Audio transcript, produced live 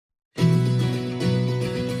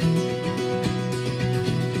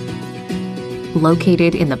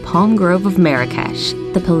Located in the palm grove of Marrakesh,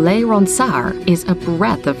 the Palais Ronsard is a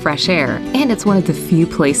breath of fresh air, and it's one of the few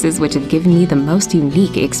places which have given me the most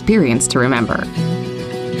unique experience to remember.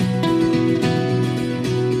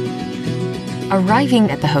 Arriving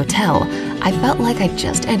at the hotel, I felt like I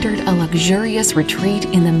just entered a luxurious retreat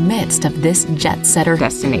in the midst of this jet-setter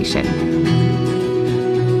destination.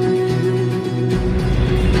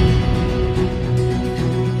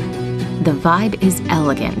 The vibe is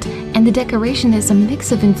elegant, and the decoration is a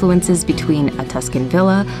mix of influences between a Tuscan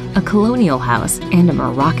villa, a colonial house, and a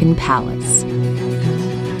Moroccan palace.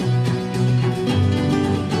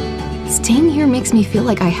 Staying here makes me feel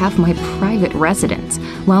like I have my private residence,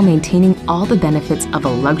 while maintaining all the benefits of a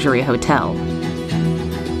luxury hotel.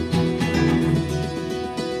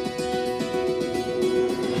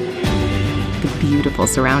 The beautiful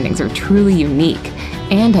surroundings are truly unique,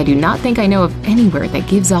 and I do not think I know of anywhere that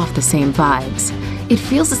gives off the same vibes. It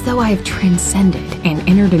feels as though I have transcended and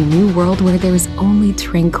entered a new world where there is only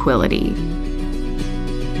tranquility.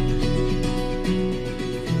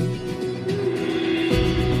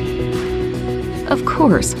 Of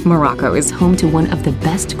course, Morocco is home to one of the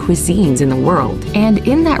best cuisines in the world, and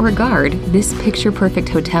in that regard, this picture-perfect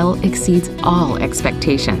hotel exceeds all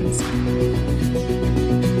expectations.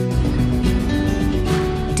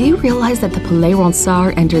 Do you realize that the Palais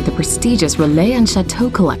Ronsard entered the prestigious Relais and Chateaux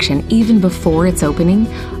collection even before its opening?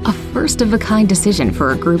 A first-of-a-kind decision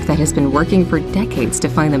for a group that has been working for decades to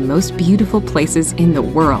find the most beautiful places in the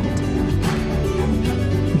world.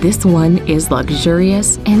 This one is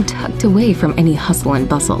luxurious and tucked away from any hustle and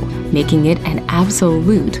bustle, making it an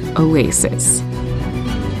absolute oasis.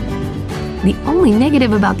 The only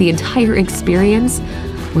negative about the entire experience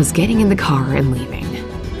was getting in the car and leaving.